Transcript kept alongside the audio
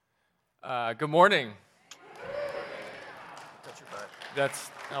Good morning.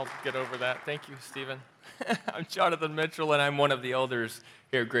 I'll get over that. Thank you, Stephen. I'm Jonathan Mitchell, and I'm one of the elders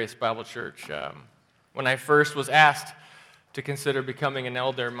here at Grace Bible Church. When I first was asked to consider becoming an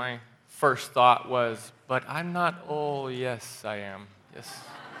elder, my first thought was, but I'm not old. Yes, I am. Yes.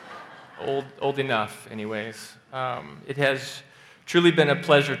 Old enough, anyways. It has truly been a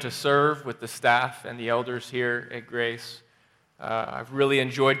pleasure to serve with the staff and the elders here at Grace. I've really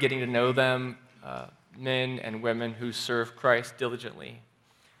enjoyed getting to know them, men and women who serve Christ diligently.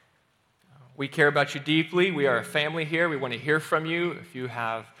 We care about you deeply. We are a family here. We want to hear from you if you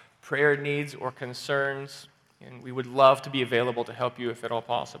have prayer needs or concerns, and we would love to be available to help you if at all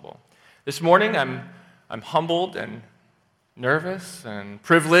possible. This morning, I'm humbled and nervous and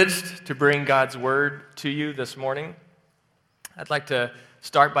privileged to bring God's word to you this morning. I'd like to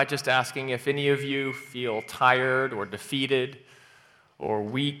start by just asking if any of you feel tired or defeated or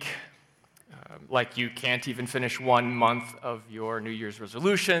weak, like you can't even finish 1 month of your New Year's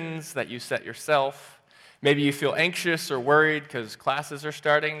resolutions that you set yourself. Maybe you feel anxious or worried because classes are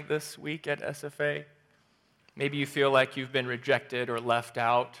starting this week at SFA. Maybe you feel like you've been rejected or left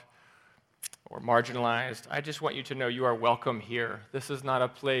out or marginalized. I just want you to know you are welcome here. This is not a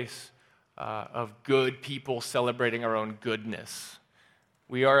place of good people celebrating our own goodness.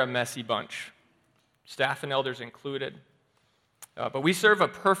 We are a messy bunch, staff and elders included. But we serve a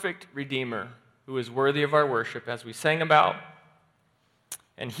perfect Redeemer who is worthy of our worship, as we sang about.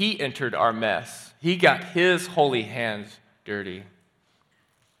 And he entered our mess. He got his holy hands dirty.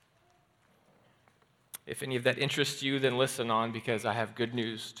 If any of that interests you, then listen on, because I have good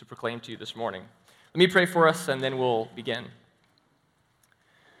news to proclaim to you this morning. Let me pray for us, and then we'll begin.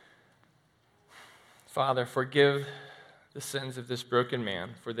 Father, forgive the sins of this broken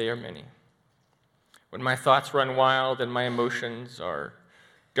man, for they are many. When my thoughts run wild and my emotions are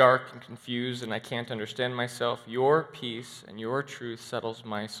dark and confused and I can't understand myself, your peace and your truth settles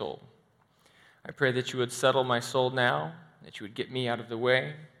my soul. I pray that you would settle my soul now, that you would get me out of the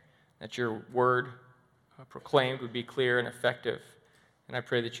way, that your word proclaimed would be clear and effective, and I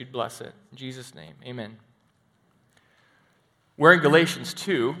pray that you'd bless it. In Jesus' name, amen. We're in Galatians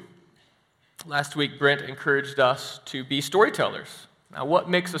 2. Last week, Brent encouraged us to be storytellers. Now, what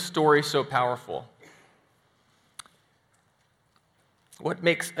makes a story so powerful? What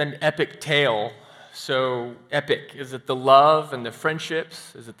makes an epic tale so epic? Is it the love and the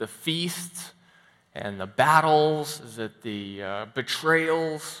friendships? Is it the feasts and the battles? Is it the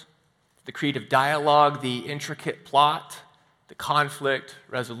betrayals, the creative dialogue, the intricate plot, the conflict,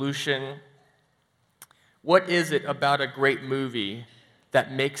 resolution? What is it about a great movie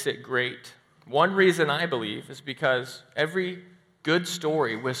that makes it great? One reason, I believe, is because every good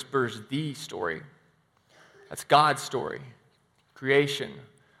story whispers the story. That's God's story. Creation,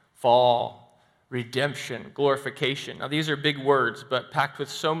 fall, redemption, glorification. Now, these are big words, but packed with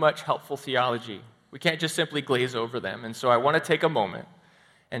so much helpful theology. We can't just simply glaze over them. And so I want to take a moment,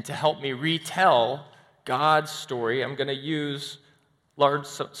 and to help me retell God's story, I'm going to use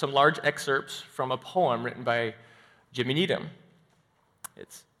some large excerpts from a poem written by Jimmy Needham.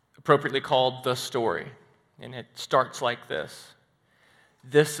 It's appropriately called The Story, and it starts like this.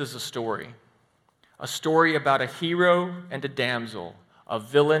 This is a story about a hero and a damsel, a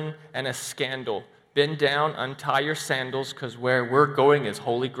villain and a scandal. Bend down, untie your sandals, because where we're going is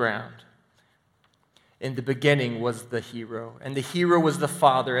holy ground. In the beginning was the hero, and the hero was the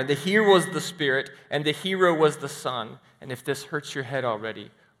Father, and the hero was the Spirit, and the hero was the Son. And if this hurts your head already,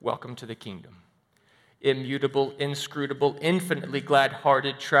 welcome to the kingdom. Immutable, inscrutable, infinitely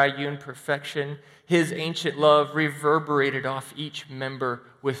glad-hearted, triune perfection, his ancient love reverberated off each member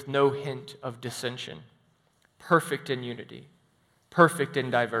with no hint of dissension. Perfect in unity, perfect in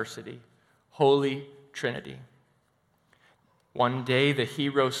diversity, Holy Trinity. One day the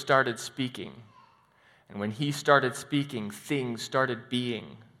hero started speaking, and when he started speaking, things started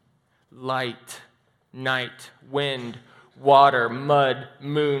being. Light, night, wind, water, mud,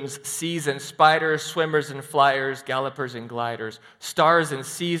 moons, seasons, spiders, swimmers and flyers, gallopers and gliders, stars and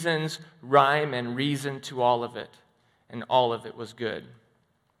seasons, rhyme and reason to all of it, and all of it was good.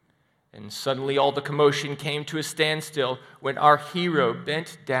 And suddenly all the commotion came to a standstill when our hero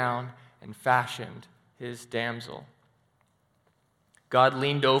bent down and fashioned his damsel. God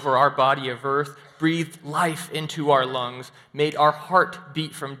leaned over our body of earth, breathed life into our lungs, made our heart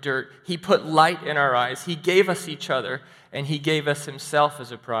beat from dirt. He put light in our eyes. He gave us each other, and he gave us himself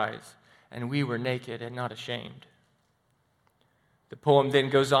as a prize. And we were naked and not ashamed. The poem then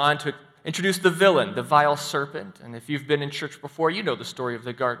goes on to introduce the villain, the vile serpent. And if you've been in church before, you know the story of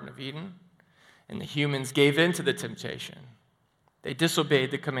the Garden of Eden. And the humans gave in to the temptation. They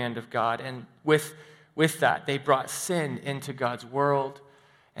disobeyed the command of God, and with that, they brought sin into God's world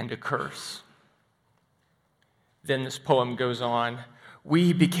and a curse. Then this poem goes on.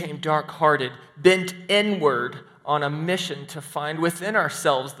 We became dark-hearted, bent inward on a mission to find within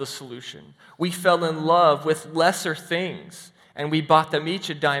ourselves the solution. We fell in love with lesser things, and we bought them each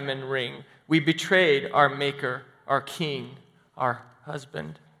a diamond ring. We betrayed our maker, our king, our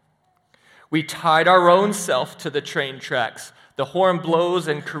husband. We tied our own self to the train tracks. The horn blows,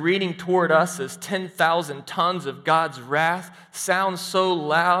 and careening toward us as 10,000 tons of God's wrath sounds so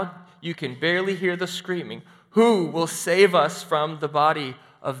loud you can barely hear the screaming. Who will save us from the body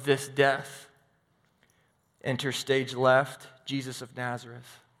of this death? Enter stage left, Jesus of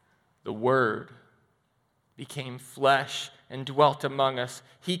Nazareth. The Word became flesh and dwelt among us.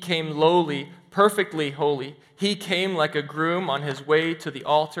 He came lowly, perfectly holy. He came like a groom on his way to the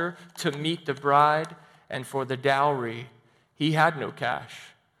altar to meet the bride, and for the dowry, he had no cash,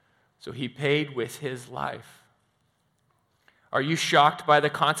 so he paid with his life. Are you shocked by the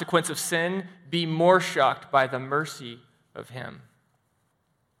consequence of sin? Be more shocked by the mercy of him.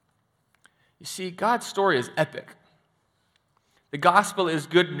 You see, God's story is epic. The gospel is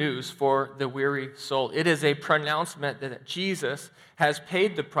good news for the weary soul. It is a pronouncement that Jesus has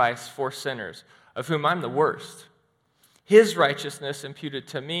paid the price for sinners, of whom I'm the worst. His righteousness imputed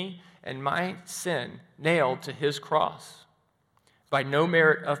to me, and my sin nailed to his cross. By no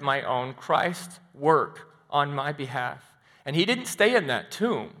merit of my own, Christ worked on my behalf. And he didn't stay in that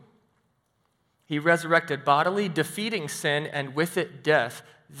tomb. He resurrected bodily, defeating sin and with it death.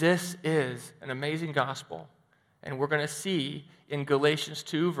 This is an amazing gospel. And we're going to see in Galatians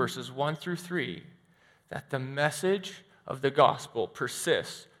 2, verses 1 through 3, that the message of the gospel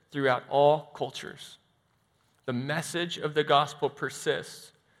persists throughout all cultures. The message of the gospel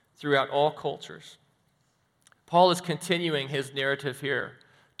persists throughout all cultures. Paul is continuing his narrative here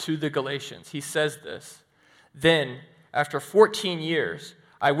to the Galatians. He says this, Then, after 14 years,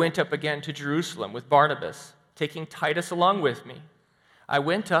 I went up again to Jerusalem with Barnabas, taking Titus along with me. I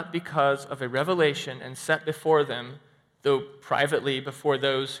went up because of a revelation and set before them, though privately before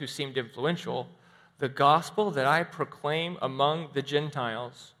those who seemed influential, the gospel that I proclaim among the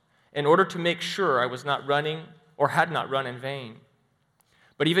Gentiles, in order to make sure I was not running or had not run in vain.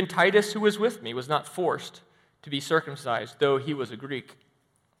 But even Titus, who was with me, was not forced to be circumcised, though he was a Greek.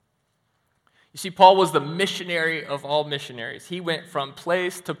 You see, Paul was the missionary of all missionaries. He went from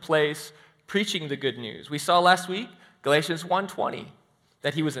place to place preaching the good news. We saw last week, Galatians 1:20,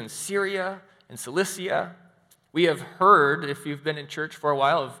 that he was in Syria and Cilicia. We have heard, if you've been in church for a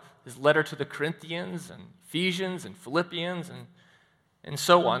while, of his letter to the Corinthians and Ephesians and Philippians and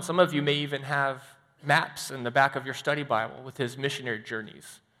so on. Some of you may even have maps in the back of your study Bible with his missionary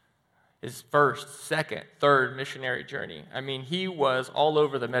journeys. His first, second, third missionary journey. I mean, he was all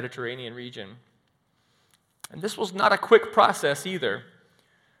over the Mediterranean region. And this was not a quick process either.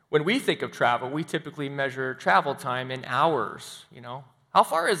 When we think of travel, we typically measure travel time in hours, How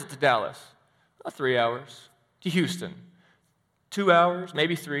far is it to Dallas? 3 hours. To Houston? 2 hours,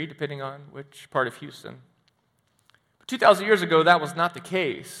 maybe 3, depending on which part of Houston. But 2,000 years ago, that was not the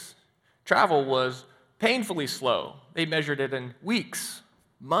case. Travel was painfully slow. They measured it in weeks,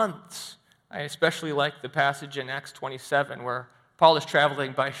 months. I especially like the passage in Acts 27 where Paul is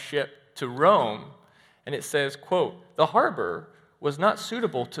traveling by ship to Rome, and it says, quote, the harbor was not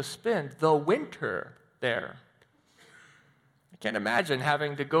suitable to spend the winter there. I can't imagine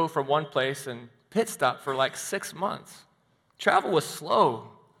having to go from one place and pit stop for like 6 months. Travel was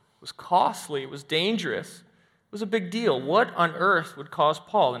slow, it was costly, it was dangerous. It was a big deal. What on earth would cause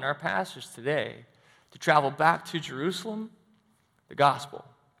Paul in our passage today to travel back to Jerusalem? The gospel.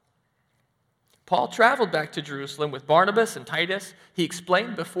 Paul traveled back to Jerusalem with Barnabas and Titus. He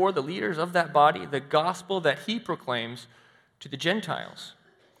explained before the leaders of that body the gospel that he proclaims to the Gentiles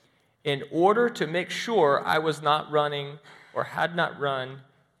in order to make sure I was not running or had not run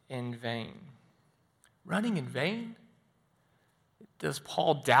in vain. Running in vain? Does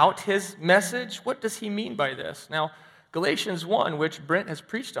Paul doubt his message? What does he mean by this? Now, Galatians 1, which Brent has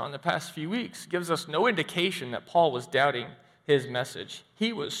preached on the past few weeks, gives us no indication that Paul was doubting his message.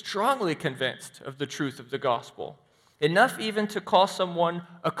 He was strongly convinced of the truth of the gospel, enough even to call someone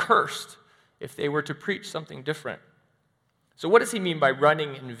accursed if they were to preach something different. So what does he mean by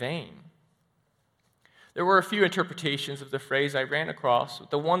running in vain? There were a few interpretations of the phrase I ran across,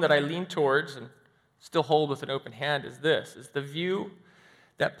 but the one that I lean towards and still hold with an open hand is the view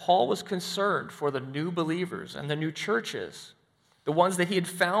that Paul was concerned for the new believers and the new churches, the ones that he had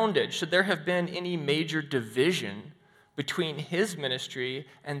founded. Should there have been any major division between his ministry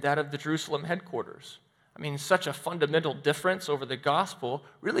and that of the Jerusalem headquarters? I mean, such a fundamental difference over the gospel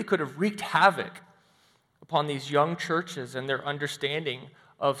really could have wreaked havoc upon these young churches and their understanding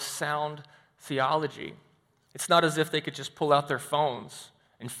of sound theology. It's not as if they could just pull out their phones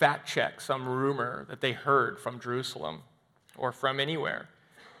and fact check some rumor that they heard from Jerusalem or from anywhere.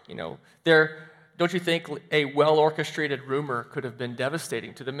 Don't you think a well-orchestrated rumor could have been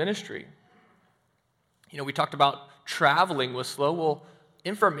devastating to the ministry? We talked about traveling was slow. Well,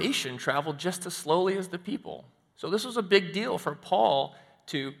 information traveled just as slowly as the people. So this was a big deal for Paul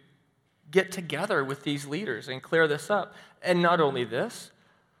to get together with these leaders and clear this up. And not only this,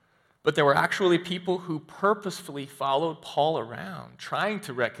 but there were actually people who purposefully followed Paul around, trying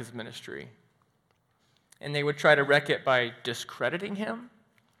to wreck his ministry. And they would try to wreck it by discrediting him.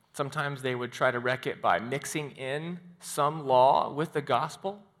 Sometimes they would try to wreck it by mixing in some law with the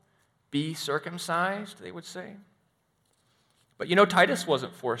gospel. Be circumcised, they would say. But Titus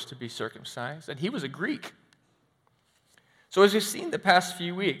wasn't forced to be circumcised, and he was a Greek. So as we've seen the past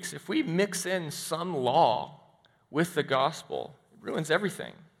few weeks, if we mix in some law with the gospel, it ruins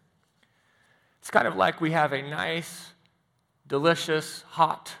everything. It's kind of like we have a nice, delicious,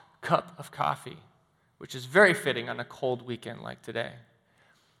 hot cup of coffee, which is very fitting on a cold weekend like today.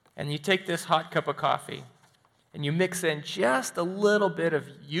 And you take this hot cup of coffee, and you mix in just a little bit of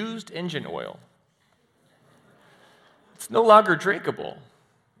used engine oil. It's no longer drinkable.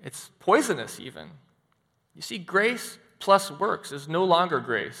 It's poisonous even. You see, grace plus works is no longer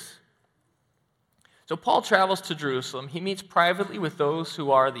grace. So Paul travels to Jerusalem. He meets privately with those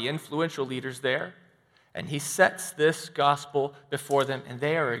who are the influential leaders there, and he sets this gospel before them, and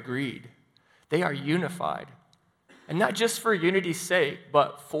they are agreed. They are unified. And not just for unity's sake,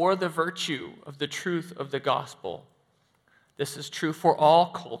 but for the virtue of the truth of the gospel. This is true for all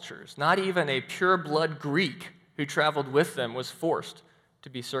cultures. Not even a pure-blood Greek who traveled with them was forced to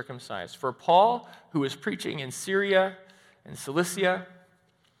be circumcised. For Paul, who was preaching in Syria and Cilicia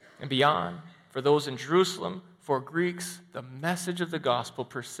and beyond, for those in Jerusalem, for Greeks, the message of the gospel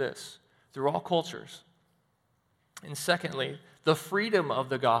persists through all cultures. And secondly, the freedom of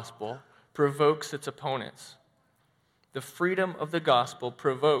the gospel provokes its opponents. The freedom of the gospel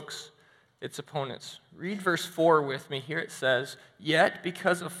provokes its opponents. Read verse 4 with me. Here it says, "Yet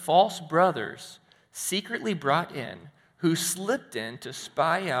because of false brothers secretly brought in, who slipped in to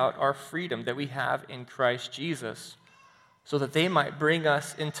spy out our freedom that we have in Christ Jesus, so that they might bring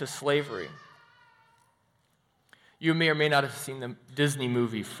us into slavery." You may or may not have seen the Disney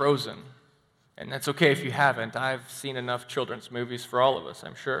movie Frozen, and that's okay if you haven't. I've seen enough children's movies for all of us,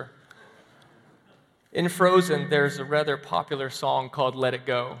 I'm sure. In Frozen, there's a rather popular song called Let It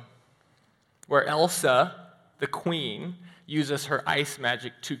Go, where Elsa, the queen, uses her ice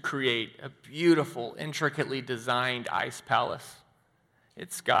magic to create a beautiful, intricately designed ice palace.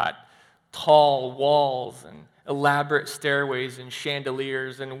 It's got tall walls and elaborate stairways and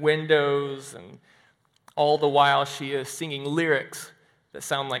chandeliers and windows, and all the while she is singing lyrics that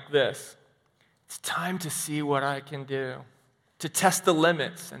sound like this. It's time to see what I can do, to test the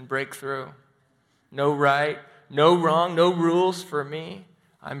limits and break through. No right, no wrong, no rules for me.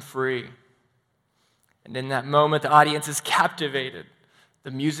 I'm free. And in that moment, the audience is captivated.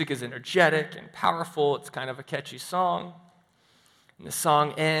 The music is energetic and powerful. It's kind of a catchy song. And the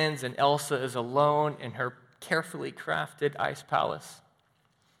song ends, and Elsa is alone in her carefully crafted ice palace.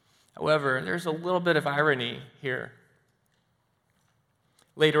 However, there's a little bit of irony here.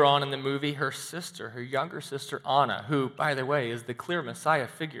 Later on in the movie, her sister, her younger sister, Anna, who, by the way, is the clear Messiah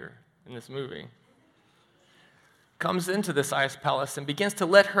figure in this movie, comes into this ice palace and begins to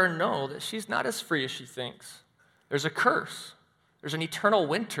let her know that she's not as free as she thinks. There's a curse. There's an eternal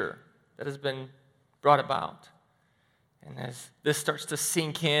winter that has been brought about. And as this starts to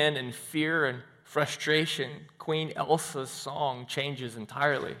sink in, and fear and frustration, Queen Elsa's song changes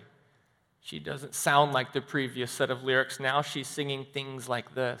entirely. She doesn't sound like the previous set of lyrics. Now she's singing things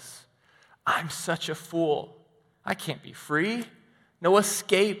like this: "I'm such a fool. I can't be free. No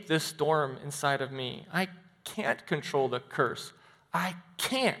escape this storm inside of me. I can't control the curse. I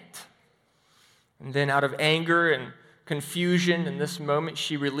can't." And then out of anger and confusion in this moment,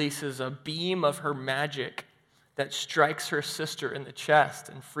 she releases a beam of her magic that strikes her sister in the chest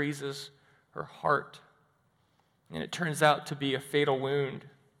and freezes her heart. And it turns out to be a fatal wound.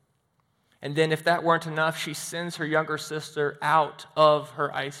 And then, if that weren't enough, she sends her younger sister out of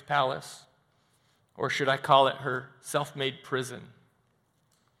her ice palace, or should I call it her self-made prison.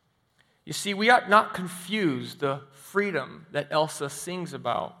 You see, we ought not confuse the freedom that Elsa sings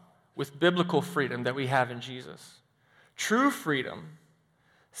about with biblical freedom that we have in Jesus. True freedom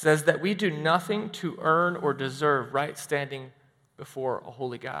says that we do nothing to earn or deserve right standing before a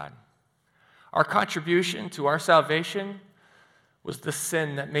holy God. Our contribution to our salvation was the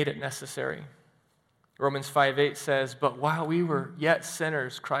sin that made it necessary. Romans 5:8 says, "But while we were yet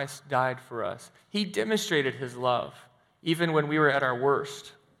sinners, Christ died for us." He demonstrated his love, even when we were at our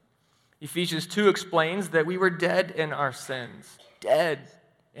worst. Ephesians 2 explains that we were dead in our sins,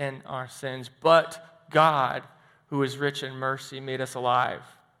 but God, who is rich in mercy, made us alive.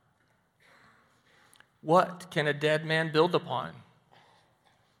 What can a dead man build upon?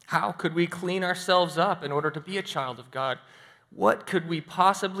 How could we clean ourselves up in order to be a child of God? What could we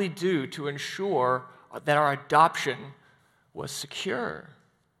possibly do to ensure that our adoption was secure?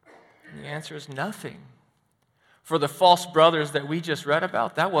 And the answer is nothing. For the false brothers that we just read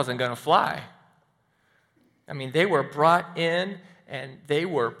about, that wasn't going to fly. I mean, they were brought in and they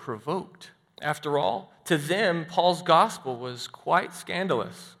were provoked. After all, to them, Paul's gospel was quite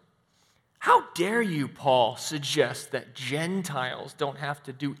scandalous. How dare you, Paul, suggest that Gentiles don't have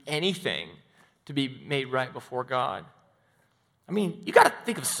to do anything to be made right before God? I mean, you got to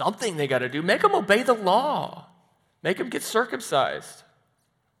think of something they got to do. Make them obey the law. Make them get circumcised.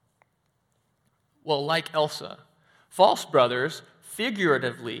 Well, like Elsa, false brothers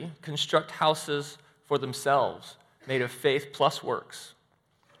figuratively construct houses for themselves made of faith plus works,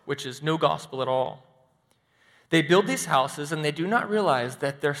 which is no gospel at all. They build these houses and they do not realize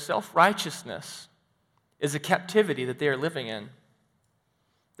that their self-righteousness is a captivity that they are living in.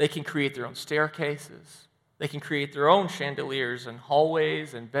 They can create their own staircases. They can create their own chandeliers and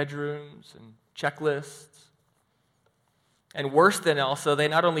hallways and bedrooms and checklists. And worse than Elsa, they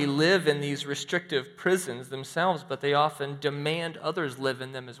not only live in these restrictive prisons themselves, but they often demand others live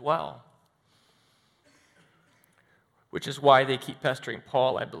in them as well. Which is why they keep pestering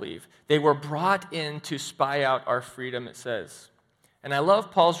Paul, I believe. They were brought in to spy out our freedom, it says. And I love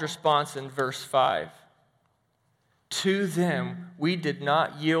Paul's response in verse 5. To them we did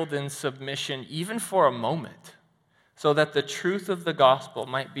not yield in submission even for a moment, so that the truth of the gospel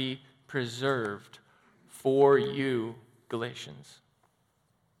might be preserved for you, Galatians.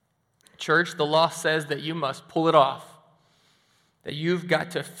 Church, the law says that you must pull it off, that you've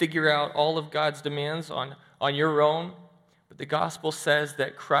got to figure out all of God's demands on your own, but the gospel says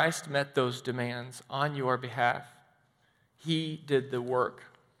that Christ met those demands on your behalf. He did the work.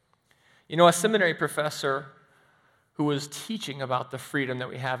 You know, a seminary professor who was teaching about the freedom that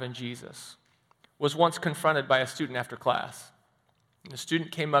we have in Jesus was once confronted by a student after class. And the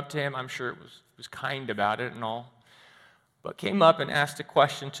student came up to him, I'm sure it was kind about it and all, but came up and asked a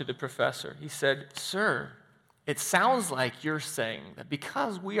question to the professor. He said, "Sir, it sounds like you're saying that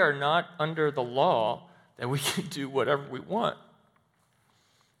because we are not under the law, that we can do whatever we want."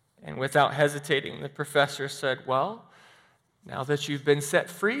 And without hesitating, the professor said, "Well, now that you've been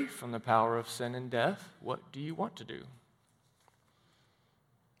set free from the power of sin and death, what do you want to do?"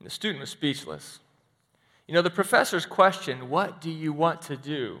 And the student was speechless. You know, the professor's question, "What do you want to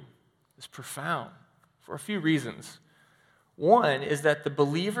do?" is profound for a few reasons. One is that the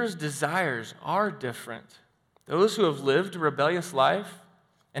believer's desires are different. Those who have lived a rebellious life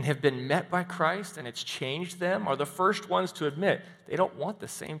and have been met by Christ and it's changed them are the first ones to admit they don't want the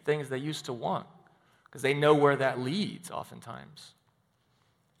same things they used to want because they know where that leads oftentimes.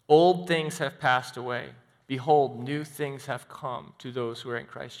 Old things have passed away. Behold, new things have come to those who are in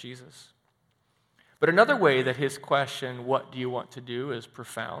Christ Jesus. But another way that his question, "What do you want to do?" is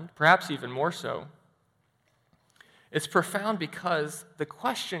profound, perhaps even more so. It's profound because the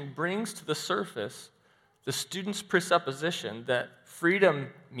question brings to the surface the student's presupposition that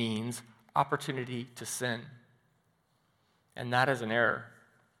freedom means opportunity to sin. And that is an error.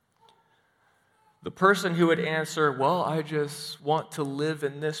 The person who would answer, "Well, I just want to live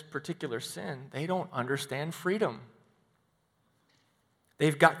in this particular sin," they don't understand freedom.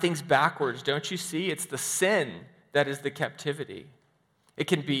 They've got things backwards, don't you see? It's the sin that is the captivity. It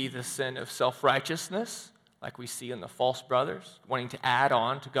can be the sin of self-righteousness, like we see in the false brothers, wanting to add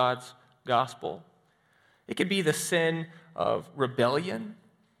on to God's gospel. It could be the sin of rebellion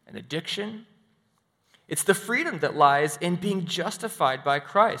and addiction. It's the freedom that lies in being justified by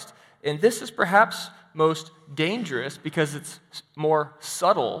Christ. And this is perhaps most dangerous because it's more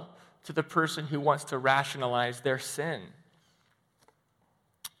subtle to the person who wants to rationalize their sin.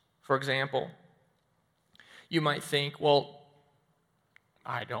 For example, you might think, "Well,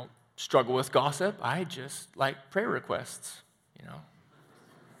 I don't struggle with gossip. I just like prayer requests, you know.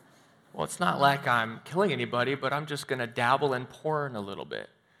 Well, it's not like I'm killing anybody, but I'm just going to dabble in porn a little bit."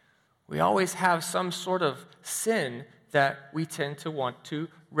 We always have some sort of sin that we tend to want to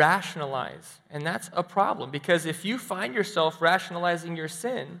rationalize. And that's a problem because if you find yourself rationalizing your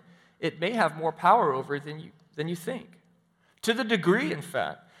sin, it may have more power over than you think. To the degree, in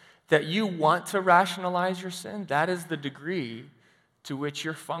fact, that you want to rationalize your sin, that is the degree to which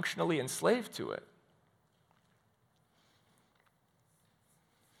you're functionally enslaved to it.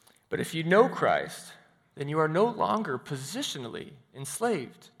 But if you know Christ, then you are no longer positionally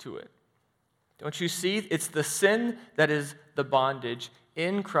enslaved to it. Don't you see? It's the sin that is the bondage.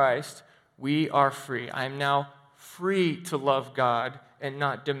 In Christ, we are free. I am now free to love God and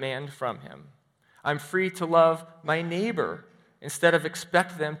not demand from him. I'm free to love my neighbor instead of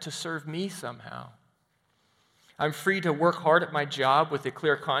expect them to serve me somehow. I'm free to work hard at my job with a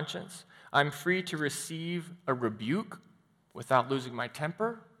clear conscience. I'm free to receive a rebuke without losing my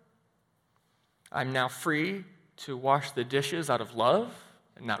temper. I'm now free to wash the dishes out of love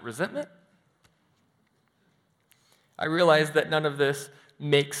and not resentment. I realize that none of this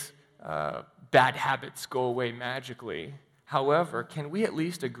makes bad habits go away magically. However, can we at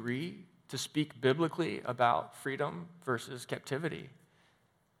least agree to speak biblically about freedom versus captivity?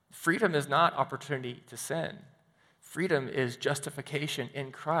 Freedom is not opportunity to sin. Freedom is justification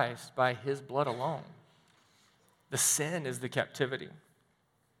in Christ by his blood alone. The sin is the captivity.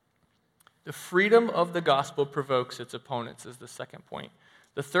 The freedom of the gospel provokes its opponents is the second point.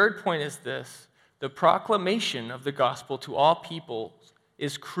 The third point is this: the proclamation of the gospel to all people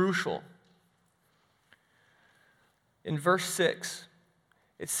is crucial. In verse 6,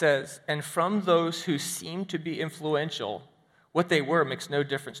 it says, "And from those who seem to be influential, what they were makes no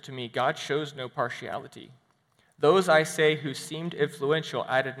difference to me. God shows no partiality. Those, I say, who seemed influential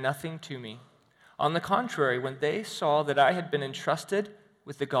added nothing to me. On the contrary, when they saw that I had been entrusted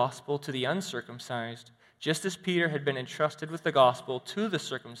with the gospel to the uncircumcised, just as Peter had been entrusted with the gospel to the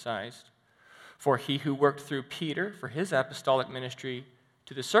circumcised. For he who worked through Peter for his apostolic ministry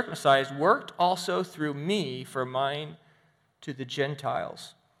to the circumcised worked also through me for mine to the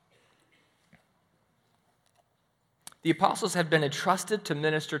Gentiles." The apostles have been entrusted to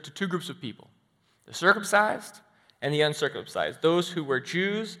minister to two groups of people: the circumcised and the uncircumcised, those who were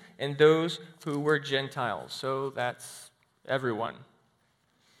Jews and those who were Gentiles. So that's everyone.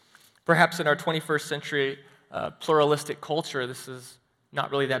 Perhaps in our 21st century pluralistic culture, this is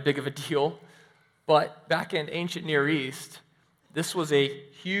not really that big of a deal. But back in ancient Near East, this was a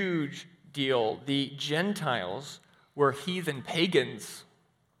huge deal. The Gentiles were heathen pagans.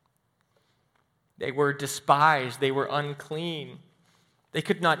 They were despised. They were unclean. They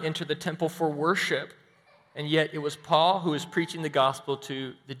could not enter the temple for worship. And yet it was Paul who was preaching the gospel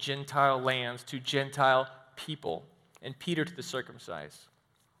to the Gentile lands, to Gentile people, and Peter to the circumcised.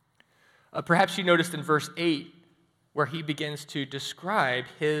 Perhaps you noticed in verse 8 where he begins to describe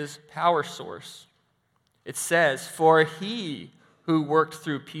his power source. It says, "For he who worked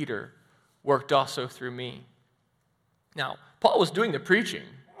through Peter worked also through me." Now, Paul was doing the preaching.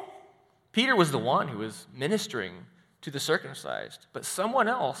 Peter was the one who was ministering to the circumcised, but someone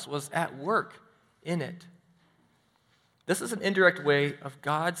else was at work in it. This is an indirect way of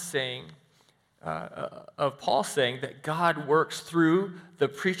God saying, of Paul saying that God works through the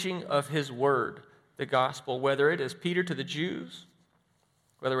preaching of his word, the gospel, whether it is Peter to the Jews,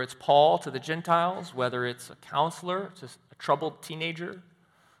 whether it's Paul to the Gentiles, whether it's a counselor to a troubled teenager,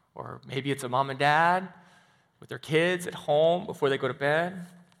 or maybe it's a mom and dad with their kids at home before they go to bed.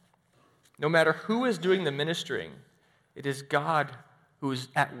 No matter who is doing the ministering, it is God who is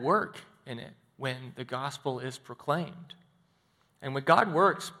at work in it when the gospel is proclaimed. And when God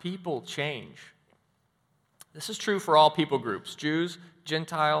works, people change. This is true for all people groups, Jews,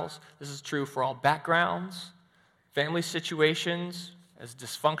 Gentiles. This is true for all backgrounds, family situations, as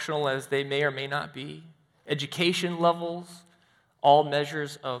dysfunctional as they may or may not be, education levels, all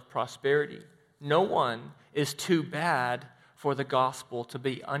measures of prosperity. No one is too bad for the gospel to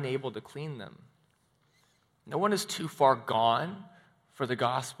be unable to clean them. No one is too far gone for the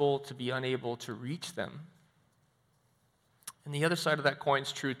gospel to be unable to reach them. And the other side of that coin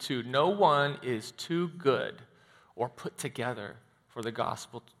is true too. No one is too good or put together for the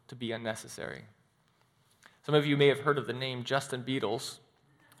gospel to be unnecessary. Some of you may have heard of the name Justin Beatles,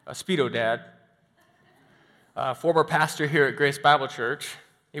 a Speedo dad, a former pastor here at Grace Bible Church.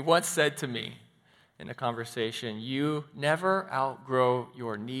 He once said to me in a conversation, "You never outgrow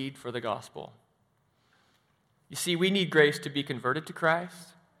your need for the gospel." You see, we need grace to be converted to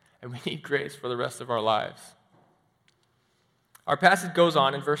Christ, and we need grace for the rest of our lives. Our passage goes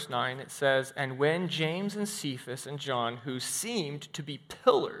on in verse 9. It says, "And when James and Cephas and John, who seemed to be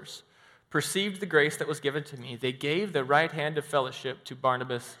pillars, perceived the grace that was given to me, they gave the right hand of fellowship to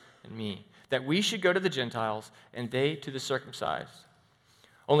Barnabas and me, that we should go to the Gentiles and they to the circumcised.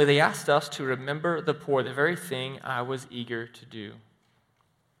 Only they asked us to remember the poor, the very thing I was eager to do."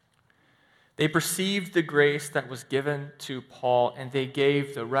 They perceived the grace that was given to Paul, and they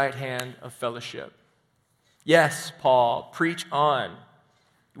gave the right hand of fellowship. Yes, Paul, preach on.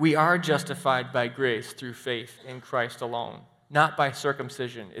 We are justified by grace through faith in Christ alone, not by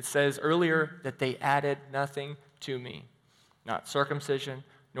circumcision. It says earlier that they added nothing to me, not circumcision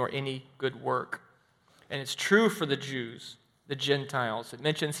nor any good work. And it's true for the Jews, the Gentiles. It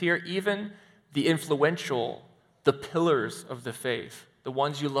mentions here even the influential, the pillars of the faith, the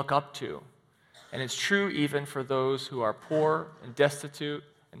ones you look up to. And it's true even for those who are poor and destitute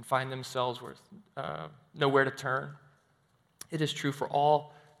and find themselves with nowhere to turn. It is true for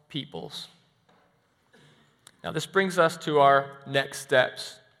all peoples. Now, this brings us to our next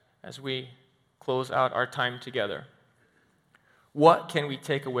steps as we close out our time together. What can we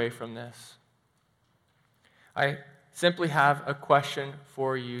take away from this? I simply have a question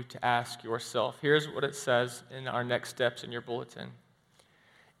for you to ask yourself. Here's what it says in our next steps in your bulletin.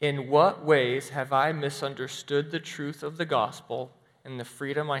 In what ways have I misunderstood the truth of the gospel and the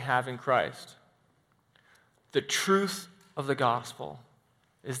freedom I have in Christ? The truth of the gospel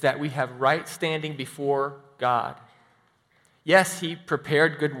is that we have right standing before God. Yes, he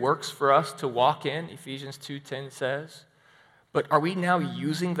prepared good works for us to walk in, Ephesians 2:10 says. But are we now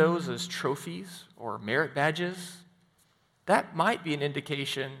using those as trophies or merit badges? That might be an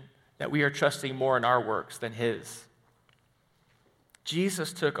indication that we are trusting more in our works than his.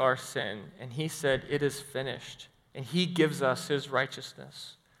 Jesus took our sin, and he said, "It is finished," and he gives us his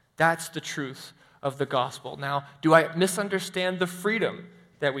righteousness. That's the truth of the gospel. Now, do I misunderstand the freedom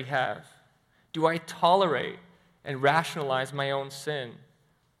that we have? Do I tolerate and rationalize my own sin?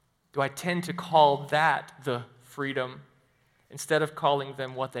 Do I tend to call that the freedom instead of calling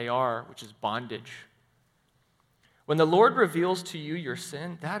them what they are, which is bondage? When the Lord reveals to you your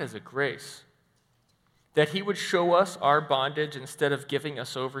sin, that is a grace. That he would show us our bondage instead of giving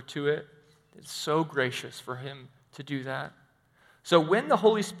us over to it. It's so gracious for him to do that. So when the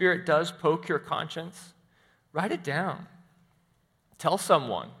Holy Spirit does poke your conscience, write it down. Tell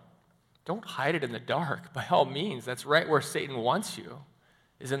someone. Don't hide it in the dark. By all means, that's right where Satan wants you,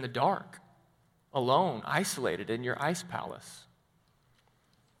 is in the dark, alone, isolated in your ice palace.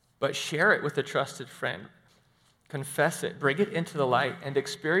 But share it with a trusted friend. Confess it, bring it into the light, and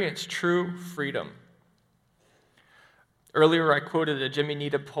experience true freedom. Earlier, I quoted a Jimmy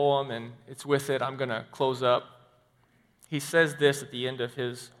Nita poem, and it's with it I'm going to close up. He says this at the end of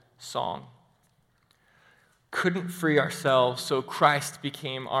his song. Couldn't free ourselves, so Christ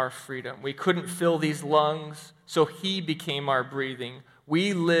became our freedom. We couldn't fill these lungs, so he became our breathing.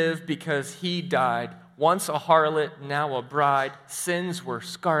 We live because he died. Once a harlot, now a bride. Sins were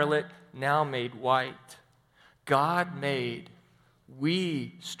scarlet, now made white. God made,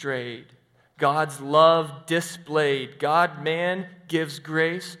 we strayed. God's love displayed. God-man gives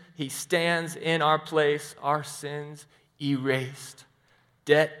grace. He stands in our place, our sins erased.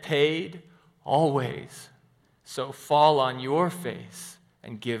 Debt paid, always. So fall on your face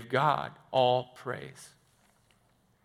and give God all praise.